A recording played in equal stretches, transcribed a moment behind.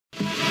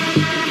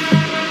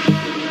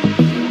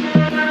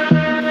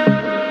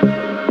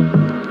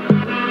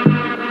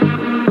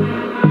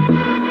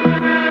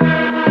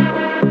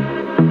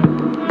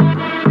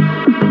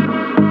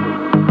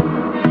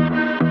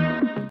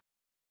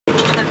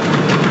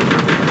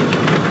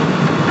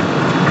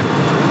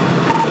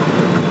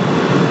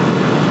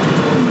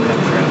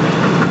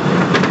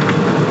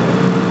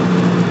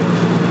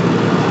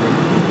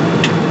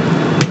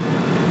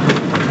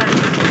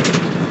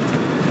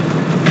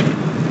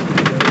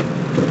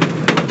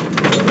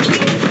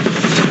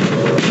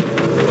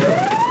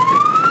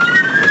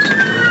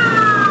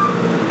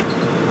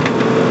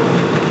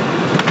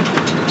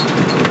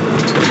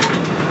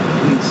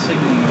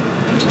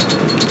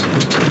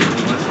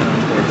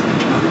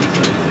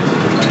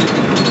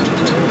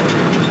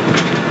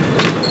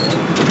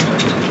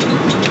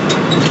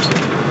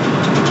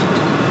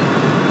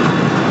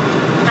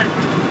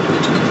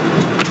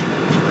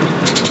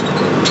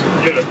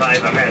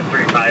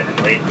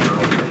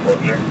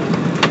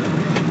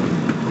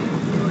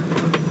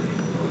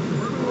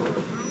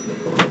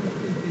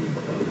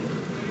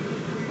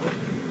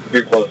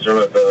You're closer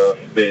at the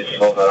base.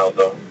 I'll head out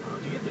though.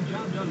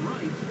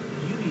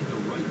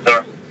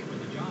 Sorry.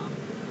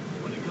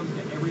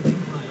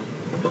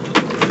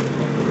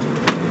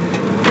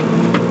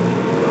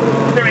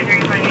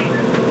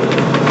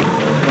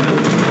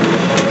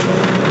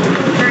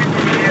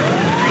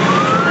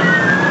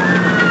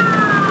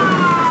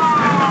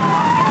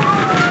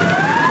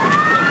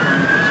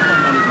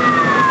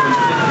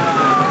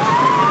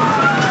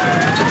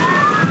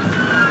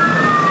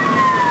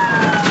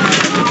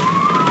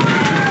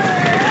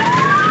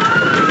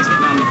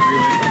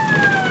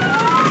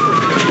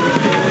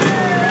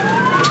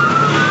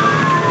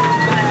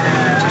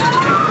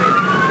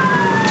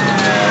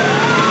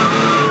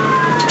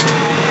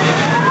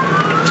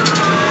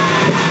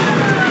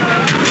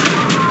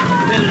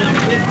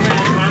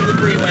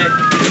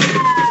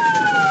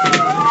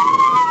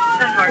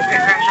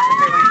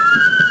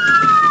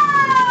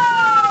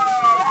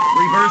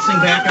 Reversing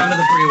back onto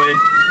the freeway.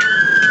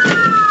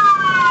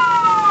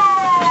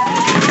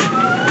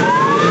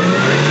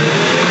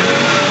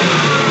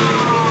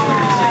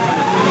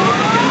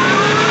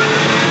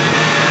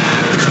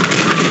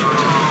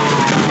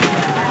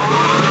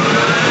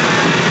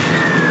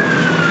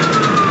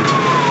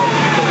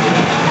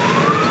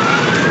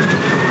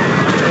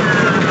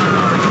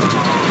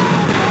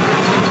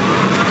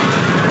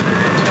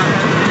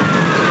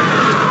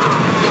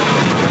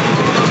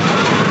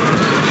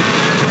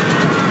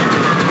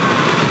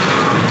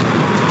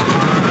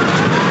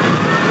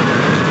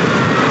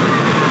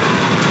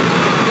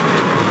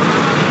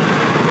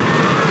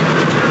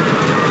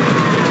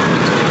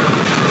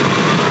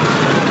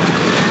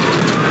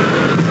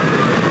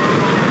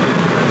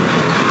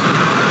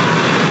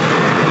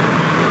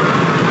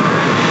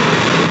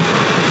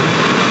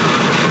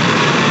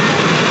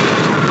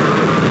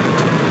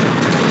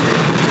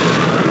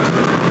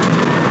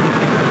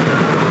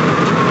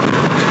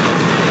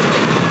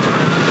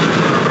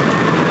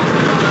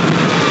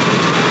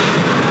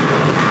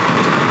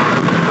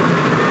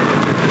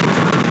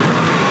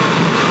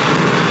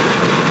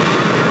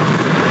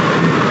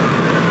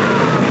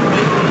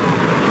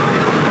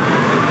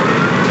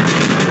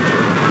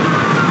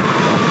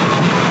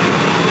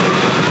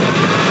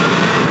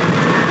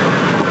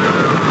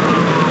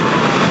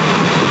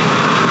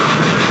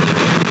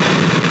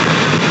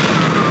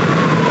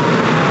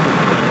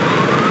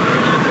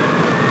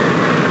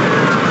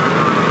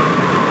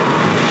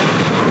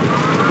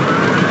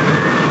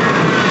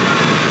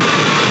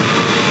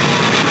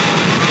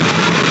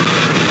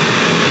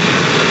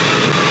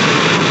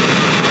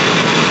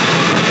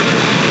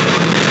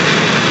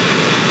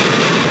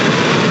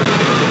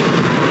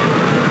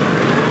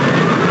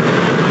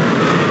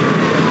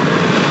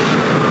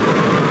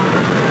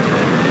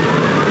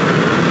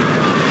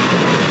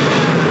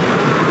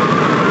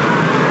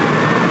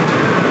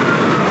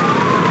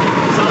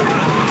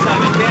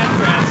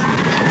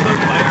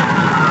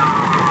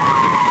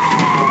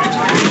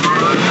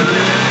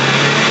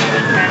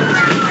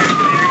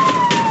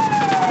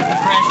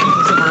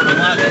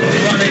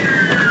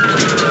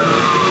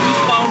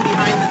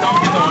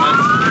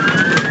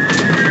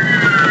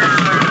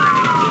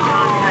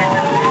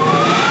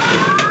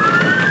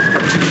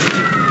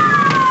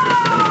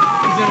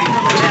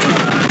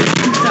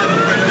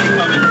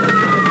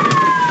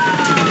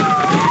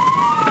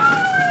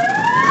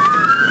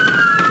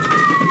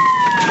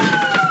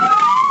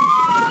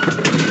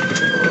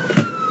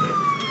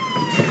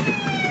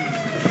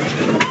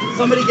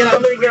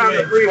 Somebody get on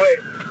the freeway.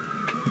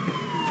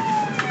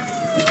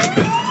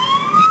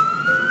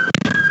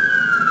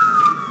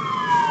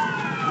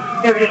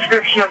 You have a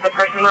description of the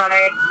person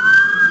running.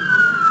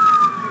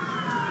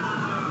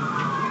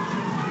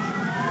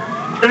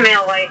 The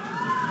male white.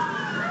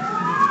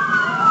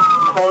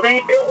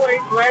 Holding. Male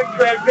white, black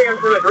track van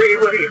for the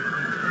freeway.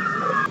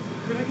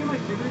 Can I get my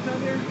stickers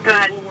on there? Go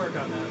ahead. We'll work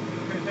on that.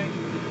 Okay, thank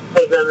you.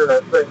 Hey, Ben,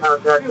 that's the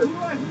contact. Hey, who do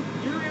I?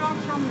 You're the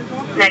officer I'm going to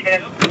talk to?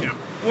 Negative. Yeah.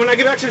 When I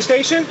get back to the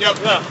station? Yep.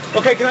 Yeah.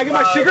 Okay, can I get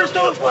my stickers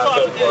though?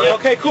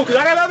 Okay, cool, because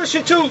I got other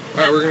shit too.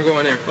 Alright, we're gonna go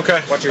in here.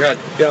 Okay. Watch your head.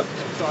 Yep.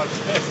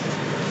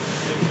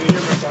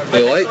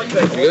 Hey, light?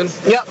 You good?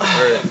 Yep.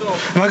 Alright.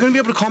 Am I going to be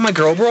able to call my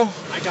girl, bro?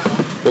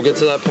 We'll get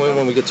to that point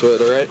when we get to it,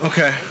 alright?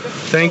 Okay.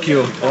 Thank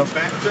you. Yep.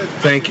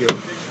 Thank you.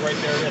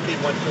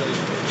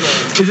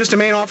 Is this the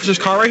main officer's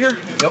car right here?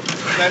 Yep.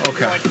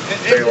 Okay.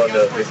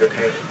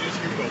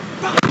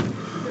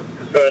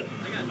 Good.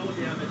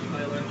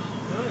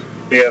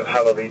 Do you have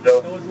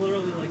Jalalito? It was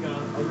literally like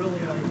a really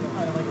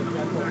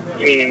like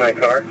You mean my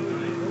car? a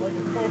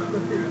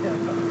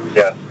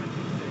Yeah.